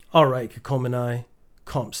All right, Kakomanai.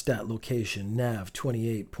 Comp stat location, nav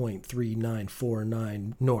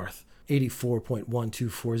 28.3949 north,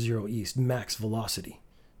 84.1240 east, max velocity.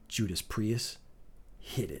 Judas Prius.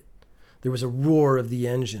 Hit it. There was a roar of the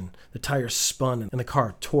engine, the tires spun, and the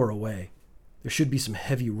car tore away. There should be some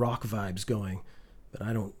heavy rock vibes going, but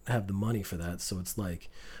I don't have the money for that, so it's like,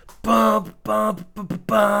 ba ba ba ba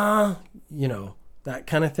ba, that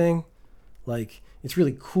kind of thing. Like, it's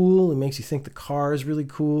really cool. It makes you think the car is really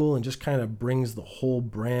cool and just kind of brings the whole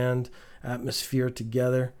brand atmosphere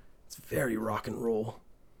together. It's very rock and roll.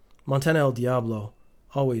 Montana El Diablo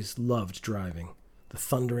always loved driving. The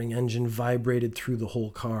thundering engine vibrated through the whole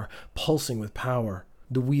car, pulsing with power.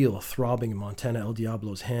 The wheel throbbing in Montana El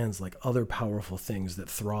Diablo's hands like other powerful things that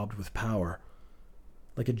throbbed with power.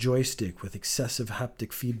 Like a joystick with excessive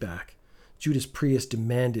haptic feedback, Judas Prius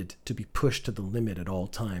demanded to be pushed to the limit at all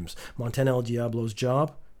times. Montana El Diablo's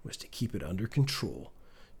job was to keep it under control,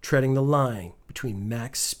 treading the line between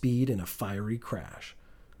max speed and a fiery crash.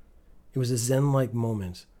 It was a zen-like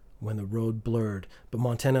moment when the road blurred, but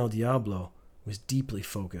Montana El Diablo was deeply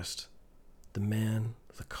focused. The man,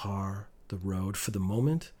 the car, the road, for the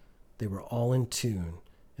moment, they were all in tune,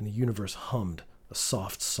 and the universe hummed a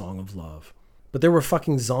soft song of love. But there were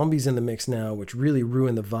fucking zombies in the mix now, which really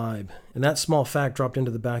ruined the vibe, and that small fact dropped into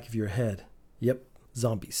the back of your head. Yep,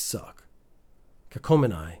 zombies suck.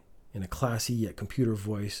 Kakomanai, in a classy yet computer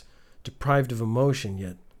voice, deprived of emotion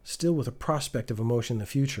yet still with a prospect of emotion in the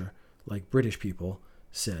future, like British people,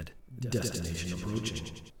 said, "Destination approaching."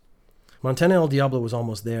 Montana El Diablo was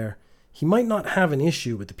almost there. He might not have an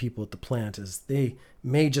issue with the people at the plant, as they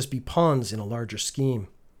may just be pawns in a larger scheme.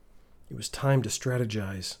 It was time to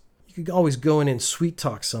strategize. You could always go in and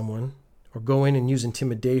sweet-talk someone, or go in and use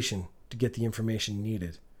intimidation to get the information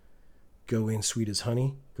needed. Go in sweet as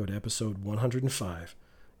honey, go to episode 105.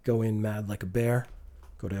 Go in mad like a bear,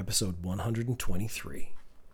 go to episode 123.